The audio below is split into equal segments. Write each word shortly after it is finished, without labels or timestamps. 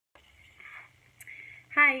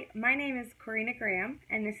Hi, my name is Corina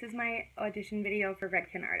and this is my audition video for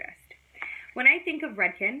Redken Artist. When I think of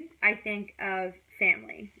Redken, I think of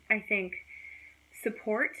family. I think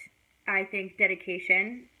support, I think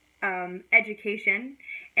dedication, education,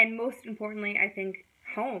 and most importantly, I think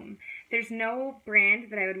home. There's no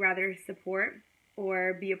brand that I would rather support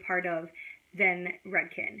or be a part of than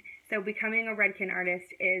Redken. So becoming a Redken artist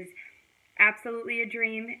is absolutely a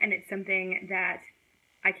dream, and it's something that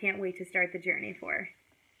I can't wait to start the journey for.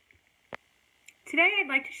 Today I'd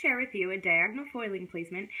like to share with you a diagonal foiling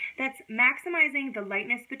placement that's maximizing the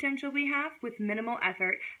lightness potential we have with minimal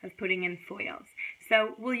effort of putting in foils.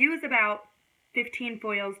 So we'll use about 15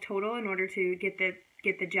 foils total in order to get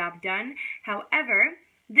the job done. However,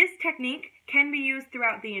 this technique can be used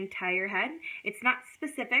throughout the entire head. It's not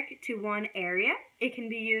specific to one area. It can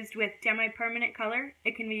be used with semi-permanent color.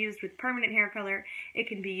 It can be used with permanent hair color. It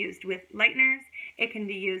can be used with lighteners. It can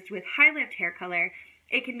be used with high-lift hair color.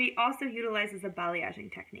 It can be also utilized as a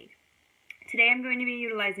balayaging technique. Today I'm going to be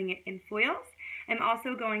utilizing it in foils. I'm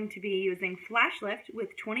also going to be using flash lift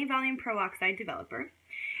with 20 volume peroxide developer,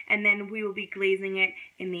 and then we will be glazing it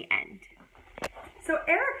in the end. So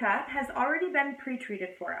Erica has already been pre-treated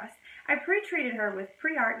for us. I pre-treated her with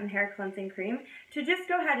Pre-Art and hair cleansing cream to just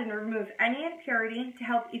go ahead and remove any impurity to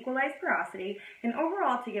help equalize porosity and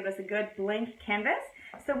overall to give us a good blank canvas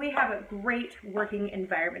so we have a great working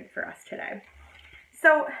environment for us today.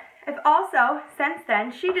 So I've also, since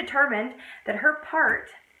then, she determined that her part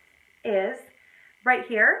is right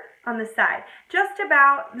here on the side, just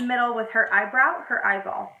about the middle with her eyebrow, her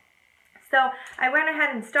eyeball. So I went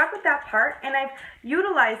ahead and stuck with that part, and I've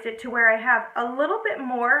utilized it to where I have a little bit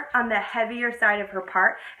more on the heavier side of her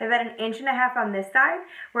part. I've got 1.5 inches on this side,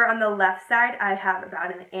 where on the left side I have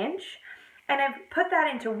about 1 inch. And I've put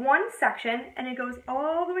that into one section, and it goes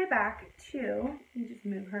all the way back to, let me just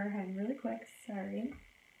move her head really quick, sorry.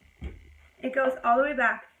 It goes all the way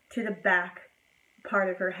back to the back part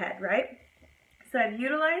of her head, right? So I've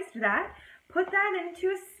utilized that, put that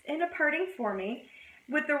in a parting for me.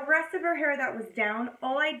 With the rest of her hair that was down,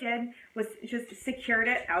 all I did was just secured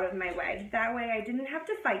it out of my way. That way I didn't have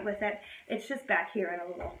to fight with it. It's just back here in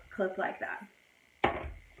a little clip like that.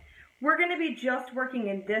 We're going to be just working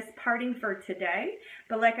in this parting for today,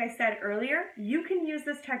 but like I said earlier, you can use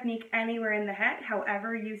this technique anywhere in the head,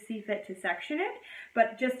 however you see fit to section it,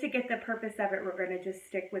 but just to get the purpose of it, we're going to just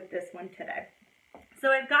stick with this one today. So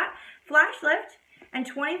I've got flash lift and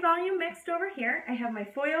 20 volume mixed over here. I have my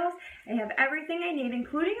foils, I have everything I need,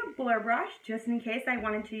 including a blur brush, just in case I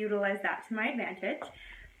wanted to utilize that to my advantage.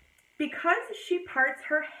 Because she parts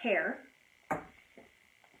her hair,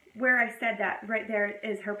 where I said that right there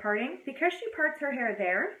is her parting, because she parts her hair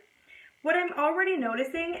there, what I'm already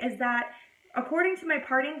noticing is that according to my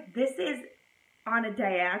parting, this is on a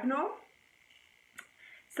diagonal.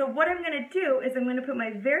 So what I'm going to do is I'm going to put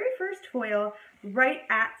my very first foil right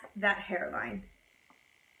at that hairline.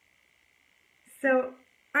 So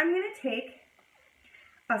I'm going to take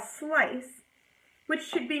a slice, which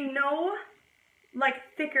should be no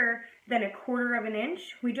thicker than 1/4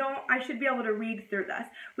 inch. I should be able to read through this.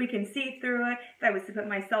 We can see through it. If I was to put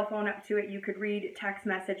my cell phone up to it, you could read text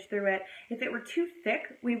message through it. If it were too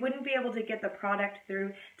thick, we wouldn't be able to get the product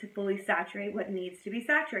through to fully saturate what needs to be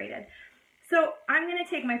saturated. So I'm going to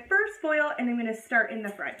take my first foil and I'm going to start in the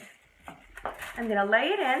front. I'm going to lay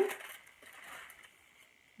it in.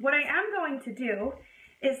 What I am going to do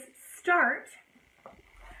is start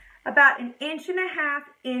about 1.5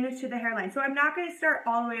 inches into the hairline. So I'm not going to start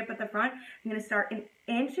all the way up at the front. I'm going to start 1.5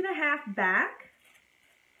 inches back.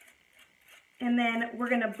 And then we're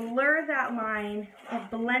going to blur that line or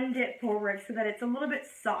blend it forward so that it's a little bit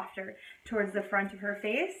softer towards the front of her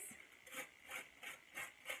face.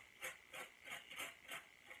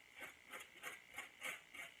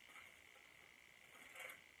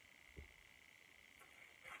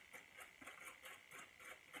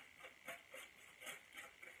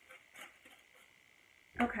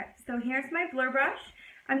 Okay, so here's my blur brush.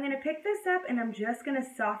 I'm going to pick this up and I'm just going to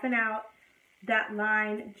soften out that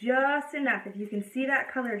line just enough. If you can see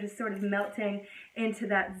that color just sort of melting into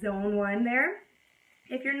that zone 1 there.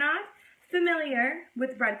 If you're not familiar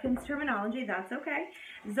with Redken's terminology, that's okay.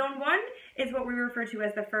 Zone 1 is what we refer to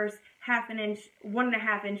as the first 1/2 inch,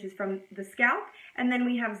 1.5 inches from the scalp, and then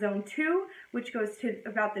we have zone 2, which goes to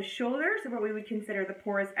about the shoulders, or what we would consider the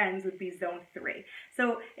porous ends would be zone 3.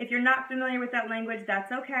 So if you're not familiar with that language,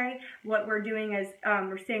 that's okay. What we're doing is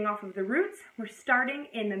we're staying off of the roots, we're starting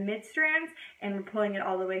in the mid strands, and we're pulling it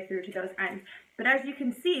all the way through to those ends. But as you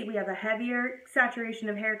can see, we have a heavier saturation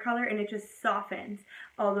of hair color, and it just softens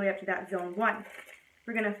all the way up to that zone 1.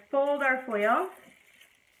 We're going to fold our foil,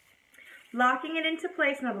 locking it into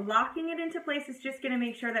place. Now the locking it into place is just going to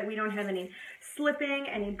make sure that we don't have any slipping,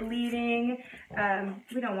 any bleeding.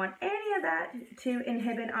 We don't want any of that to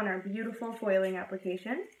inhibit on our beautiful foiling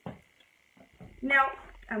application. Now,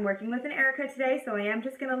 I'm working with an Erica today, so I am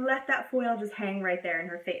just going to let that foil just hang right there in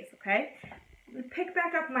her face, okay? Pick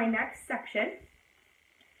back up my next section.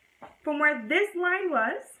 From where this line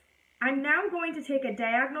was, I'm now going to take a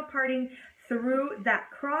diagonal parting through that,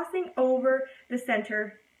 crossing over the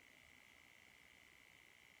center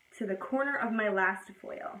to the corner of my last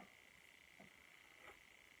foil.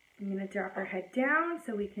 I'm going to drop her head down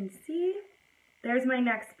so we can see. There's my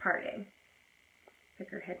next parting. Pick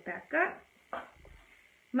her head back up.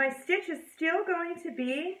 My stitch is still going to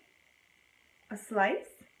be a slice.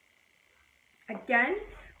 Again,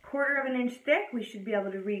 1/4 inch thick. We should be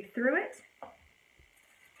able to read through it.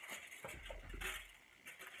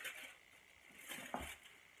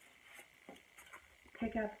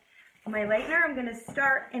 Pick up my lightener. I'm going to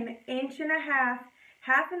start 1.5 inches,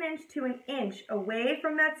 1/2 inch to 1 inch away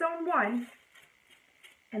from that zone 1.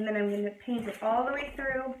 And then I'm going to paint it all the way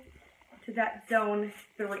through to that zone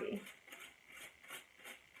 3.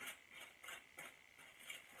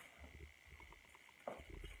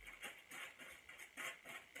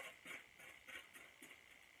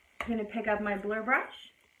 I'm going to pick up my blur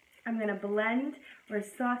brush. I'm going to blend or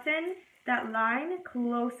soften that line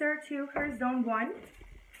closer to her zone 1.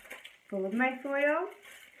 Fold my foil.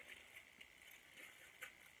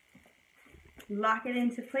 Lock it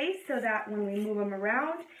into place so that when we move them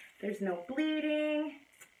around, there's no bleeding.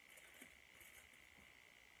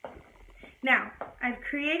 Now, I've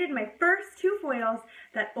created my first 2 foils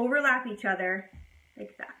that overlap each other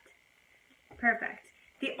like that. Perfect.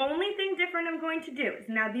 The only thing different I'm going to do is,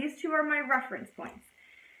 now these 2 are my reference points.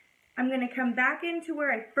 I'm going to come back into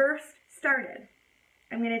where I first started.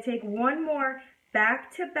 I'm going to take one more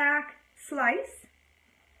back-to-back slice,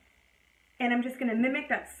 and I'm just going to mimic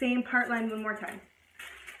that same part line one more time.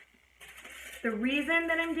 The reason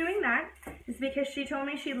that I'm doing that is because she told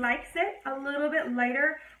me she likes it a little bit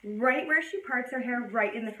lighter right where she parts her hair,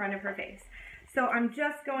 right in the front of her face. So I'm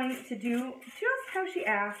just going to do just how she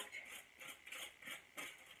asked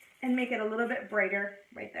and make it a little bit brighter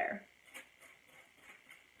right there.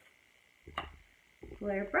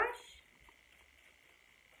 Blur brush.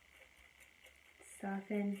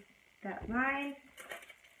 Soften that line.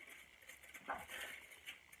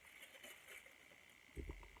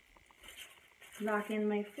 Lock in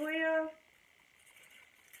my foil.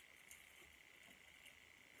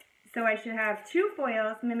 So I should have 2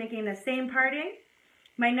 foils mimicking the same parting.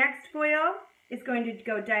 My next foil is going to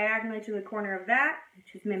go diagonally to the corner of that,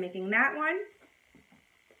 which is mimicking that one.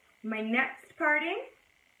 My next parting,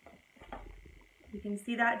 you can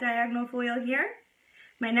see that diagonal foil here.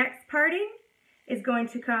 My next parting is going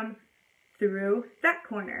to come through that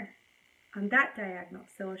corner on that diagonal.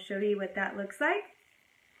 So I'll show you what that looks like.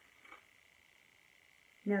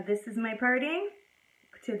 Now this is my parting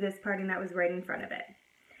to this parting that was right in front of it.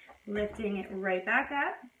 Lifting it right back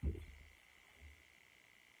up.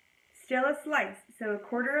 Still a slice, so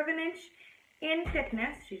 1/4 inch in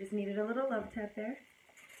thickness. She just needed a little love tap there.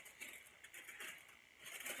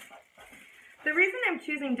 The reason I'm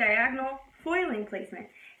choosing diagonal foiling placement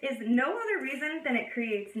is no other reason than it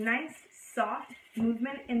creates nice, soft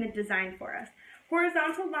movement in the design for us.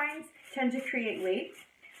 Horizontal lines tend to create weight.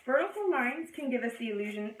 Vertical lines can give us the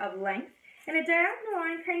illusion of length, and a diagonal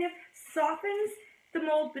line kind of softens the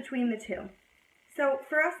mold between the 2. So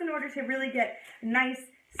for us, in order to really get nice,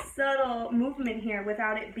 subtle movement here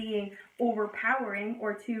without it being overpowering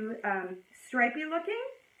or too stripy looking,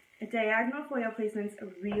 a diagonal foil placement's a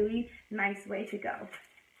really nice way to go.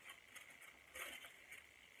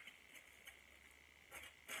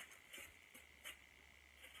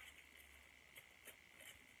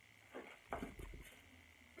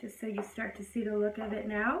 Just so you start to see the look of it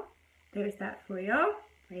now. There's that foil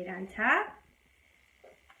right on top.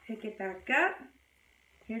 Pick it back up.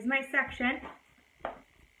 Here's my section.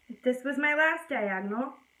 This was my last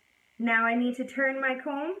diagonal. Now I need to turn my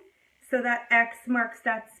comb so that X marks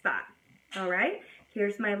that spot. All right,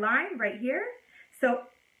 here's my line right here. So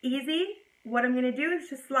easy. What I'm going to do is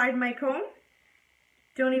just slide my comb.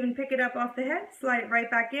 Don't even pick it up off the head. Slide it right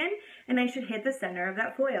back in, and I should hit the center of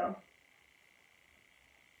that foil.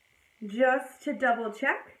 Just to double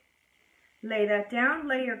check, lay that down,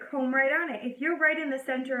 lay your comb right on it. If you're right in the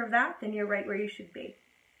center of that, then you're right where you should be.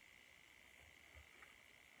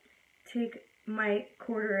 Take my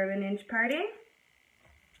 1/4 inch parting,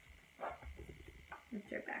 lift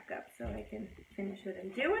her back up so I can finish what I'm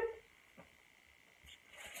doing.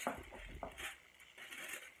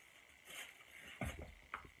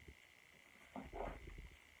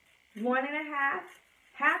 1.5,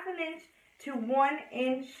 half an inch to 1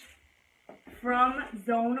 inch from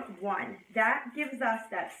zone 1. That gives us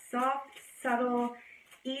that soft, subtle,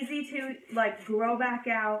 easy to like grow back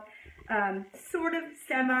out, sort of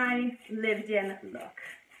semi lived in look,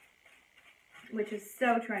 which is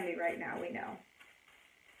so trendy right now, we know.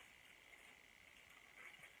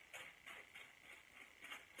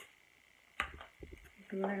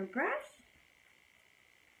 Blur brush.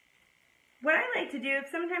 What I like to do,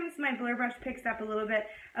 sometimes my blur brush picks up a little bit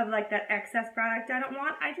of like that excess product I don't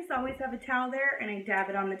want, I just always have a towel there and I dab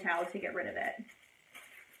it on the towel to get rid of it.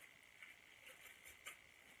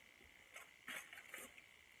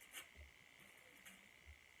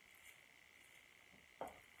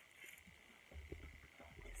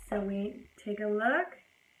 So we take a look.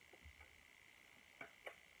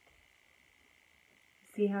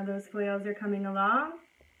 See how those foils are coming along?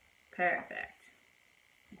 Perfect.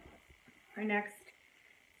 Our next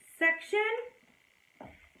section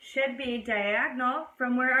should be diagonal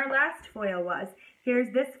from where our last foil was.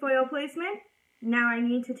 Here's this foil placement. Now I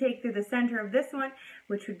need to take through the center of this one,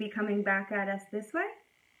 which would be coming back at us this way.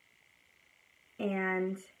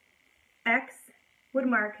 And X would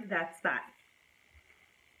mark that spot.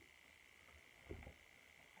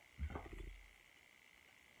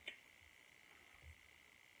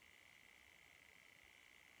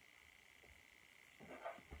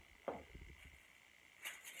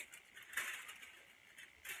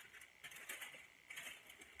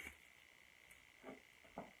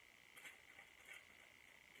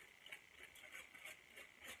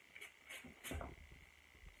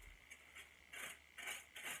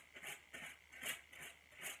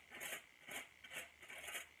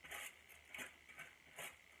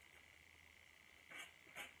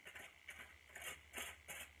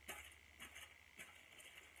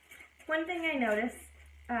 One thing I notice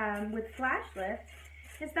with Flash Lift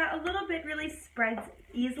is that a little bit really spreads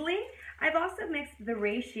easily. I've also mixed the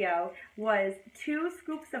ratio was 2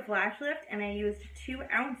 scoops of Flash Lift and I used 2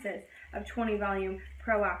 ounces of 20 volume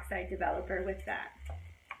Pro Oxide Developer with that.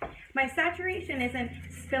 My saturation isn't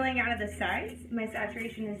spilling out of the sides. My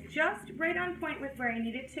saturation is just right on point with where I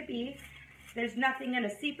need it to be. There's nothing going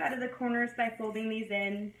to seep out of the corners by folding these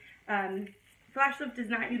in. Flash Lift does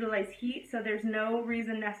not utilize heat, so there's no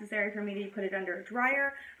reason necessary for me to put it under a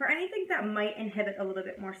dryer or anything that might inhibit a little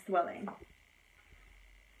bit more swelling.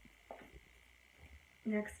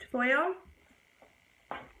 Next foil.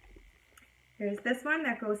 Here's this one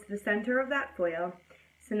that goes to the center of that foil.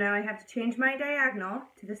 So now I have to change my diagonal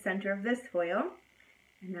to the center of this foil,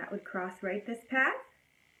 and that would cross right this path.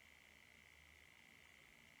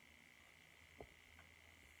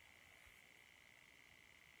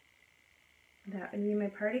 That would be my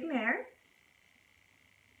parting there.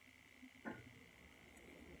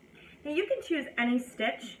 Now you can choose any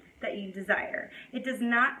stitch that you desire. It does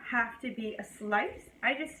not have to be a slice.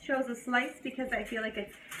 I just chose a slice because I feel like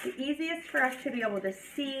it's the easiest for us to be able to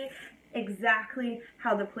see exactly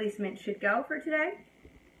how the placement should go for today.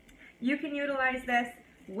 You can utilize this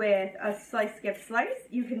with a slice skip slice.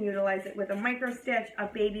 You can utilize it with a micro stitch, a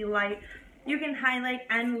baby light. You can highlight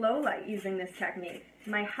and low light using this technique.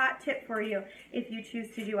 My hot tip for you, if you choose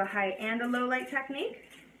to do a high and a low light technique,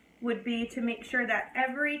 would be to make sure that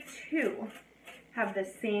every 2 have the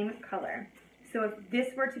same color. So if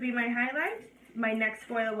this were to be my highlight, my next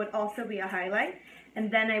foil would also be a highlight, and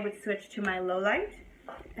then I would switch to my low light,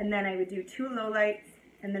 and then I would do 2 low lights,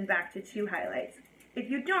 and then back to 2 highlights. If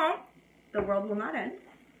you don't, the world will not end.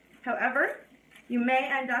 However, you may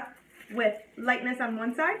end up with lightness on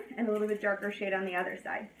one side and a little bit darker shade on the other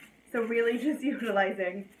side. So really just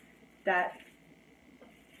utilizing that,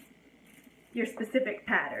 your specific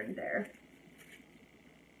pattern there.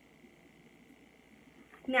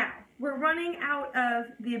 Now, we're running out of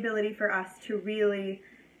the ability for us to really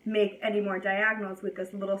make any more diagonals with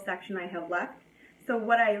this little section I have left. So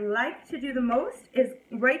what I like to do the most is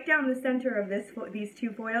right down the center of these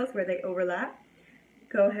 2 foils where they overlap.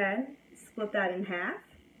 Go ahead, split that in half,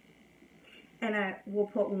 and I will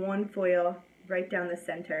put 1 foil right down the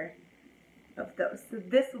center of those. So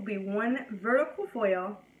this will be 1 vertical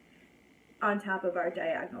foil on top of our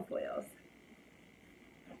diagonal foils.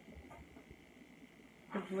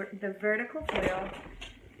 The vertical foil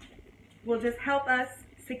will just help us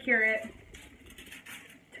secure it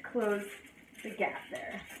to close the gap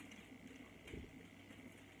there.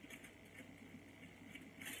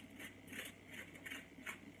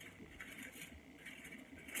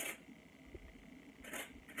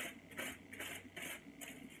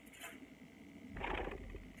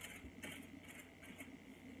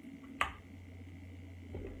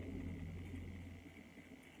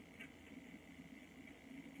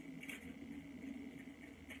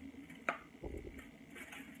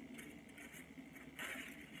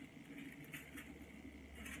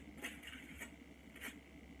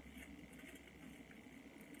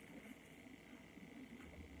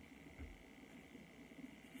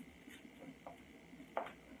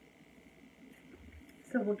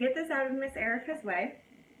 So we'll get this out of Miss Erica's way.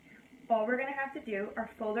 All we're going to have to do are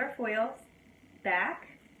fold our foils back.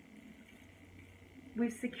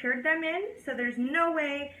 We've secured them in, so there's no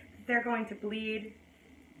way they're going to bleed,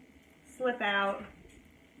 slip out,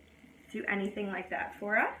 do anything like that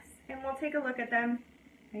for us. And we'll take a look at them.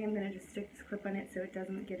 I am going to just stick this clip on it so it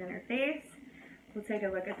doesn't get in her face. We'll take a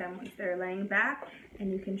look at them once they're laying back,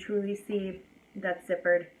 and you can truly see that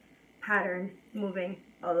zippered pattern moving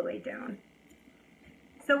all the way down.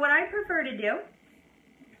 So what I prefer to do,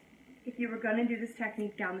 if you were going to do this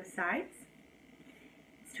technique down the sides,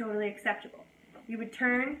 it's totally acceptable. You would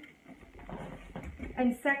turn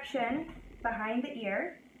and section behind the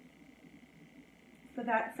ear, so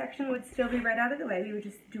that section would still be right out of the way. You would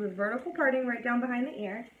just do a vertical parting right down behind the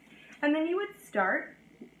ear, and then you would start,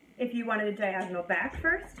 if you wanted a diagonal back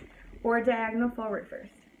first or a diagonal forward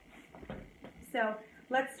first. So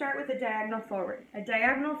let's start with a diagonal forward. A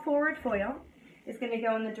diagonal forward foil is going to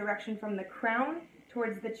go in the direction from the crown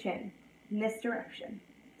towards the chin, in this direction.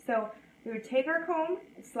 So we would take our comb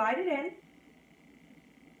and slide it in.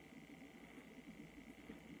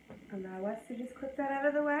 Allow us to just clip that out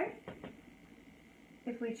of the way.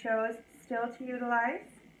 If we chose still to utilize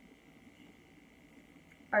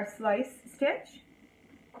our slice stitch,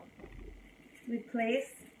 we place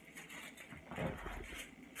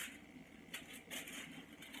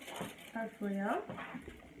our foil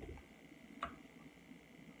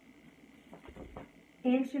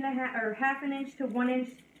inch and a half, or half an inch to 1 inch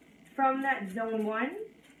from that zone 1.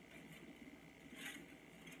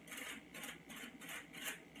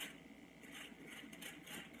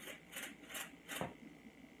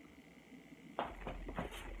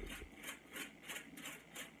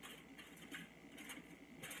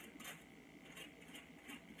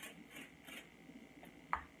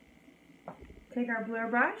 Take our blur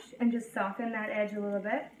brush and just soften that edge a little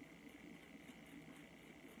bit.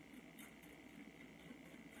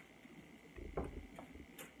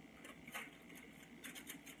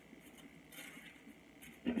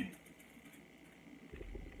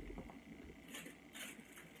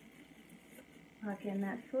 Lock in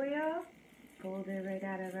that foil, fold it right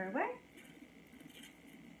out of our way.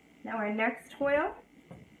 Now our next foil,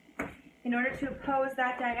 in order to oppose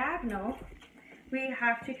that diagonal, we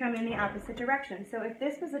have to come in the opposite direction. So if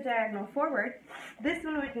this was a diagonal forward, this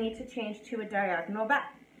one would need to change to a diagonal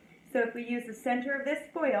back. So if we use the center of this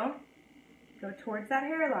foil, go towards that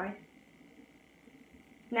hairline,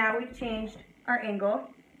 now we've changed our angle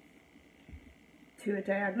to a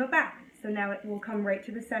diagonal back. So now it will come right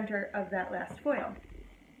to the center of that last foil.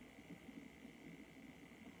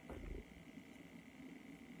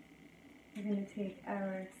 We're going to take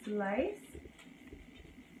our slice,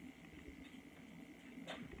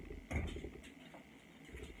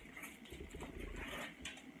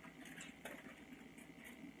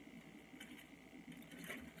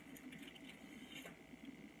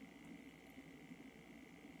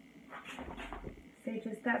 say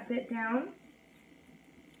just that bit down.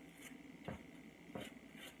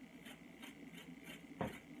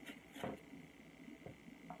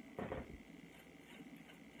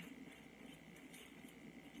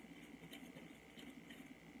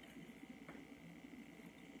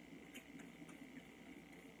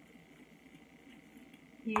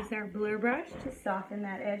 Use our blur brush to soften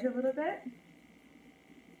that edge a little bit.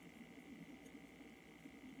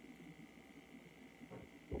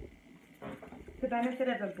 The benefit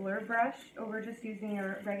of a blur brush over just using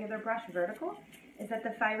a regular brush vertical is that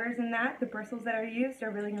the fibers in that, the bristles that are used,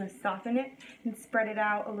 are really going to soften it and spread it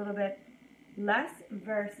out a little bit less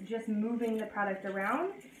versus just moving the product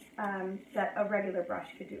around that a regular brush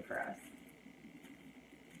could do for us.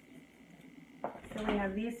 So we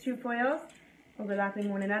have these two foils overlapping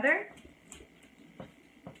one another.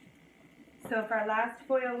 So if our last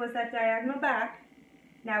foil was that diagonal back,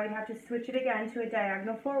 now we'd have to switch it again to a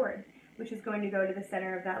diagonal forward, which is going to go to the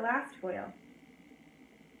center of that last foil.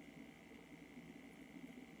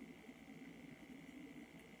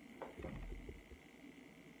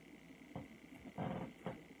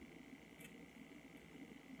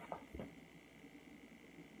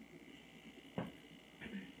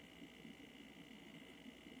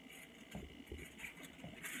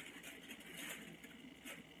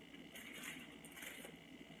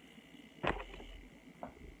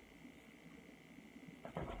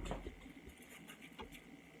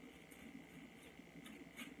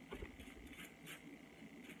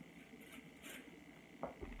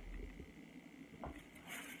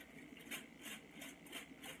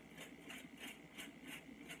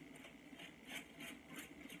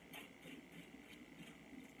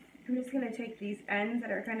 I'm just going to take these ends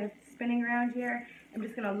that are kind of spinning around here. I'm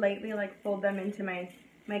just going to lightly like fold them into my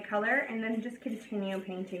color and then just continue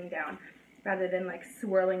painting down rather than like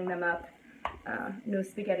swirling them up. No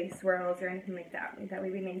spaghetti swirls or anything like that. That way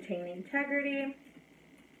we maintain the integrity.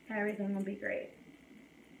 Everything will be great.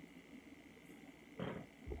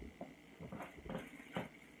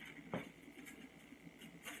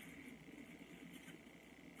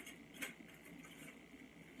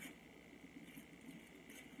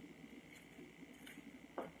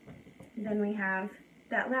 Then we have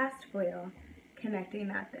that last foil, connecting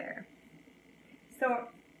that there. So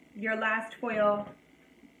your last foil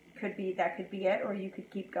could be it, or you could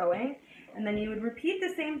keep going. And then you would repeat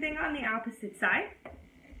the same thing on the opposite side.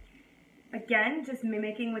 Again, just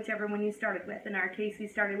mimicking whichever one you started with. In our case, we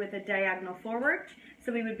started with a diagonal forward,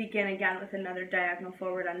 so we would begin again with another diagonal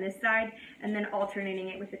forward on this side, and then alternating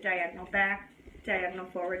it with a diagonal back, diagonal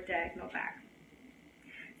forward, diagonal back.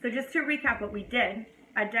 So just to recap what we did,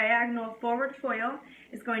 a diagonal forward foil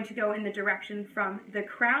is going to go in the direction from the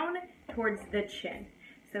crown towards the chin.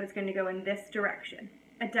 So it's going to go in this direction.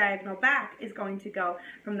 A diagonal back is going to go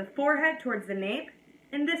from the forehead towards the nape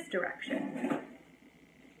in this direction.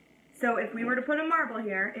 So if we were to put a marble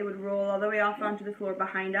here, it would roll all the way off onto the floor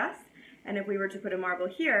behind us. And if we were to put a marble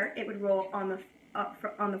here, it would roll on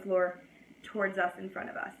the floor towards us in front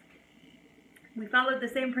of us. We followed the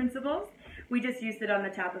same principles, we just used it on the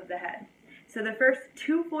top of the head. So the first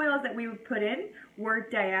two foils that we would put in were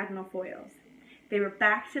diagonal foils. They were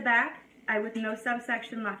back to back, with no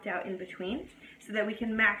subsection left out in between, so that we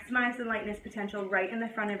can maximize the lightness potential right in the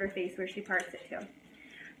front of her face where she parts it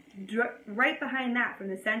to. Right behind that, from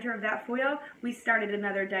the center of that foil, we started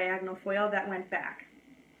another diagonal foil that went back.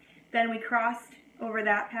 Then we crossed over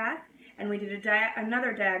that path, and we did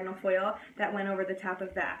another diagonal foil that went over the top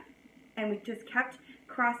of that. And we just kept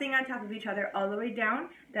crossing on top of each other all the way down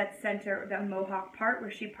that center, that mohawk part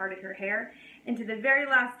where she parted her hair. Into the very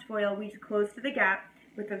last foil, we closed the gap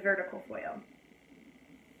with a vertical foil.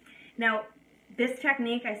 Now, this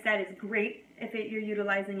technique, I said, is great if you're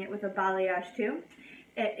utilizing it with a balayage too.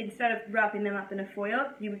 Instead of wrapping them up in a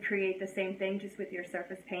foil, you would create the same thing just with your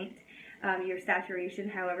surface paint, your saturation,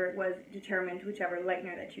 however it was determined, whichever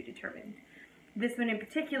lightener that you determined. This one in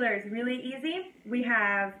particular is really easy. We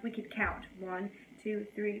could count 1, 2,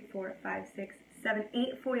 3, 4, 5, 6, 7,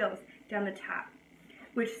 8 foils down the top,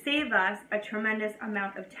 which save us a tremendous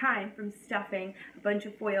amount of time from stuffing a bunch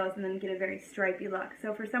of foils and then get a very stripy look.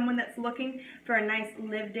 So for someone that's looking for a nice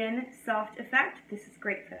lived-in soft effect, this is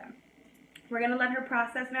great for them. We're going to let her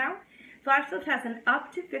process now. Flash Silk has an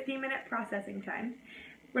up to 15-minute processing time.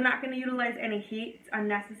 We're not going to utilize any heat. It's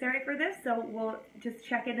unnecessary for this, so we'll just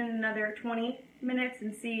check it in another 20 minutes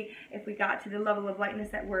and see if we got to the level of lightness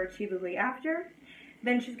that we're achievably after.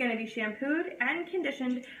 Then she's going to be shampooed and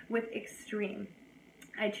conditioned with Extreme.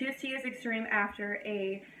 I choose to use Extreme after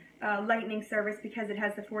a lightening service because it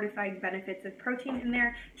has the fortifying benefits of protein in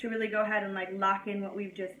there to really go ahead and like lock in what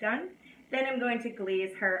we've just done. Then I'm going to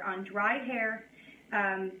glaze her on dry hair.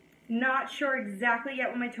 Not sure exactly yet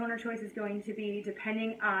what my toner choice is going to be,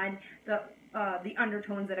 depending on the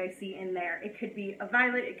undertones that I see in there. It could be a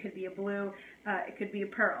violet, it could be a blue, it could be a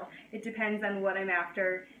pearl. It depends on what I'm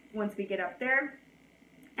after once we get up there.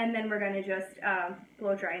 And then we're going to just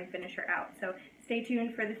blow dry and finish her out. So stay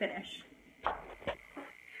tuned for the finish.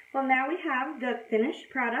 Well, now we have the finished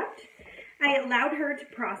product. I allowed her to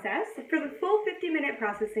process. For the full 50-minute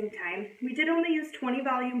processing time, we did only use 20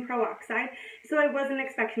 volume peroxide, so I wasn't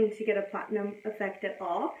expecting to get a platinum effect at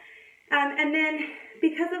all. And then,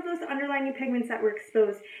 because of those underlying pigments that were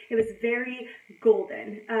exposed, it was very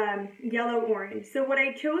golden, yellow-orange. So what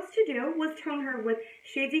I chose to do was tone her with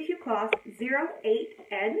Shades EQ Cloth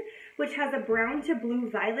 08N, which has a brown to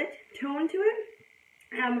blue-violet tone to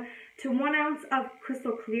it, to 1 ounce of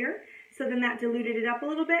crystal clear. So then that diluted it up a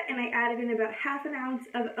little bit, and I added in about ½ ounce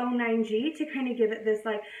of 09G to kind of give it this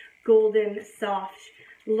like golden, soft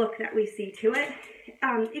look that we see to it.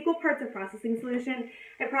 Equal parts of processing solution.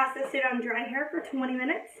 I processed it on dry hair for 20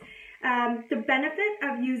 minutes. The benefit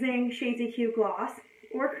of using Shades EQ Gloss,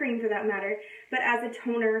 or cream for that matter, but as a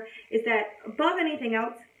toner, is that above anything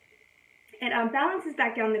else, it balances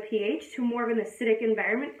back down the pH to more of an acidic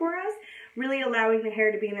environment for us, really allowing the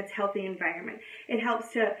hair to be in its healthy environment. It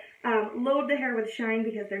helps to load the hair with shine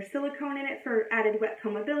because there's silicone in it for added wet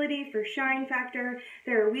combability, for shine factor.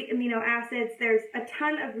 There are wheat amino acids. There's a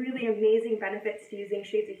ton of really amazing benefits to using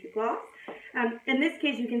Shades EQ Gloss. In this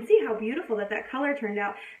case, you can see how beautiful that color turned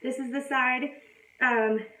out. This is the side,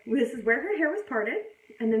 this is where her hair was parted.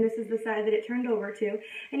 and then this is the side that it turned over to.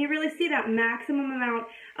 And you really see that maximum amount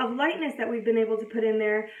of lightness that we've been able to put in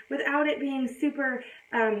there without it being super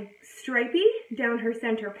stripy down her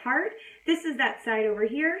center part. This is that side over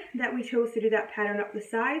here that we chose to do that pattern up the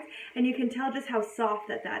sides, and you can tell just how soft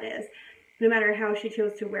that is, no matter how she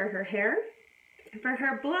chose to wear her hair. For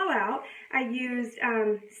her blowout, I used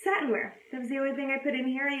satinware. That was the only thing I put in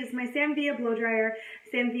here. I used my Samvia blow dryer,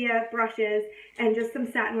 Samvia brushes, and just some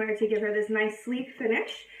satinware to give her this nice sleek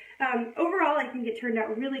finish. Overall, I think it turned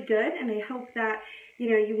out really good, and I hope that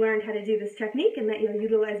you learned how to do this technique and that you'll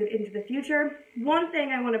utilize it into the future. One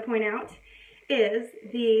thing I want to point out is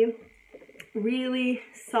the really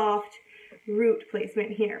soft root placement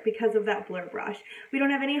here because of that blur brush. We don't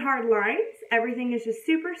have any hard lines. Everything is just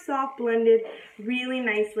super soft, blended really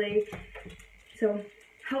nicely. So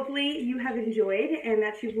hopefully you have enjoyed and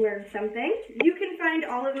that you've learned something. You can find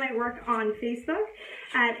all of my work on Facebook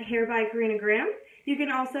at Hair by Corina Graham. You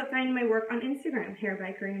can also find my work on Instagram, Hair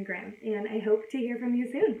by Corina Graham. And I hope to hear from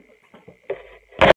you soon.